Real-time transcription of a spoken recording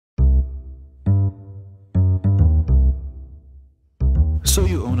So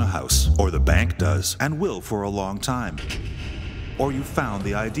you own a house, or the bank does, and will for a long time. Or you found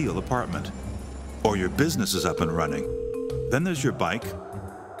the ideal apartment. Or your business is up and running. Then there's your bike,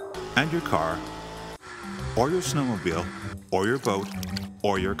 and your car, or your snowmobile, or your boat,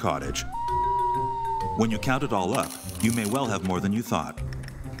 or your cottage. When you count it all up, you may well have more than you thought.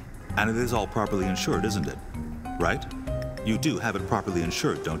 And it is all properly insured, isn't it? Right? You do have it properly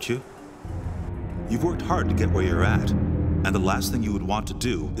insured, don't you? You've worked hard to get where you're at, and the last thing you would want to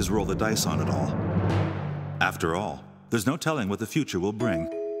do is roll the dice on it all. After all, there's no telling what the future will bring.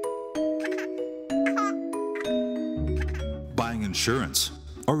 Buying insurance,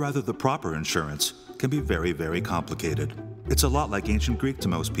 or rather the proper insurance, can be very, very complicated. It's a lot like ancient Greek to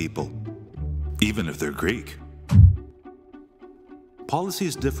most people, even if they're Greek.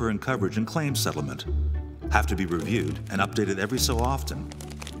 Policies differ in coverage and claim settlement, have to be reviewed and updated every so often,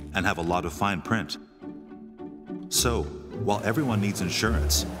 and have a lot of fine print. So, while everyone needs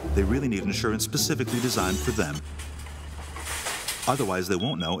insurance, they really need insurance specifically designed for them. Otherwise, they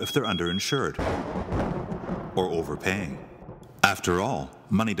won't know if they're underinsured or overpaying. After all,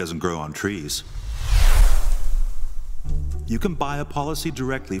 money doesn't grow on trees. You can buy a policy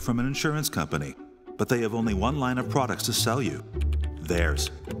directly from an insurance company, but they have only one line of products to sell you: theirs.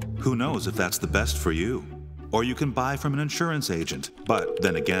 Who knows if that's the best for you? Or you can buy from an insurance agent, but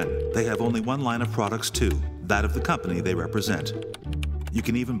then again, they have only one line of products too, that of the company they represent. You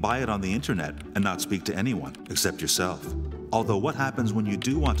can even buy it on the internet and not speak to anyone except yourself. Although what happens when you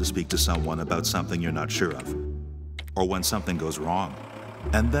do want to speak to someone about something you're not sure of? Or when something goes wrong?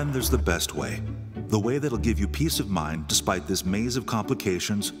 And then there's the best way. The way that'll give you peace of mind despite this maze of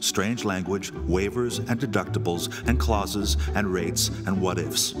complications, strange language, waivers and deductibles and clauses and rates and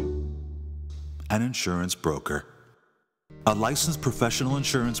what-ifs. An insurance broker. A licensed professional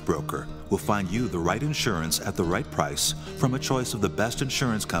insurance broker will find you the right insurance at the right price from a choice of the best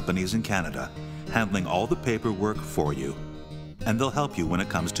insurance companies in Canada, handling all the paperwork for you. And they'll help you when it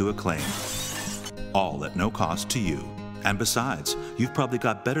comes to a claim. All at no cost to you. And besides, you've probably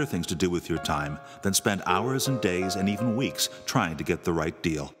got better things to do with your time than spend hours and days and even weeks trying to get the right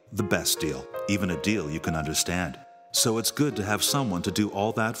deal, the best deal, even a deal you can understand. So it's good to have someone to do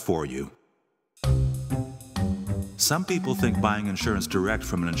all that for you. Some people think buying insurance direct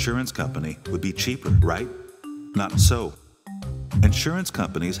from an insurance company would be cheaper, right? Not so. Insurance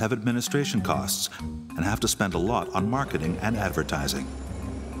companies have administration costs and have to spend a lot on marketing and advertising.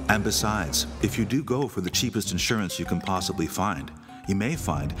 And besides, if you do go for the cheapest insurance you can possibly find, you may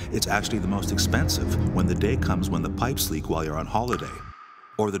find it's actually the most expensive when the day comes when the pipes leak while you're on holiday,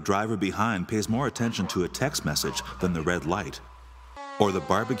 or the driver behind pays more attention to a text message than the red light, or the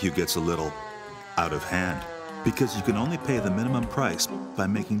barbecue gets a little out of hand, because you can only pay the minimum price by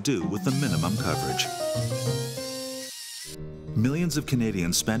making do with the minimum coverage. Millions of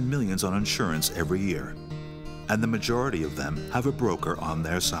Canadians spend millions on insurance every year, and the majority of them have a broker on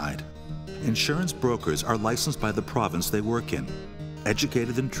their side. Insurance brokers are licensed by the province they work in,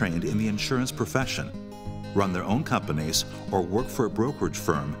 educated and trained in the insurance profession, run their own companies, or work for a brokerage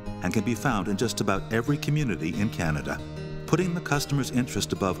firm, and can be found in just about every community in Canada. Putting the customer's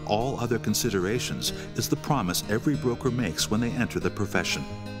interest above all other considerations is the promise every broker makes when they enter the profession.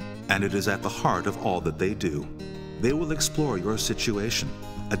 And it is at the heart of all that they do. They will explore your situation,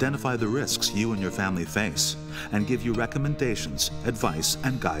 identify the risks you and your family face, and give you recommendations, advice,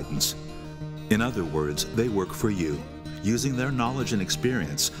 and guidance. In other words, they work for you, using their knowledge and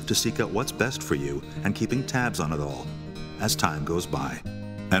experience to seek out what's best for you and keeping tabs on it all as time goes by.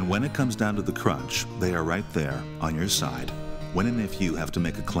 And when it comes down to the crunch, they are right there on your side, when and if you have to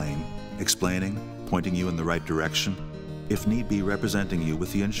make a claim, explaining, pointing you in the right direction, if need be representing you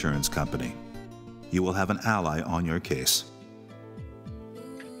with the insurance company. You will have an ally on your case.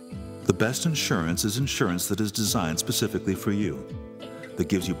 The best insurance is insurance that is designed specifically for you, that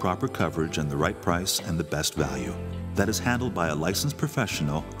gives you proper coverage and the right price and the best value, that is handled by a licensed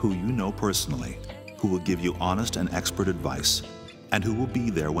professional who you know personally, who will give you honest and expert advice, and who will be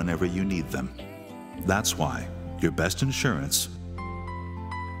there whenever you need them. That's why your best insurance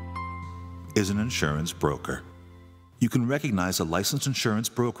is an insurance broker. You can recognize a licensed insurance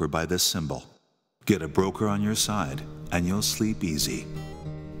broker by this symbol. Get a broker on your side, and you'll sleep easy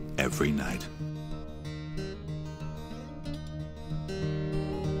every night.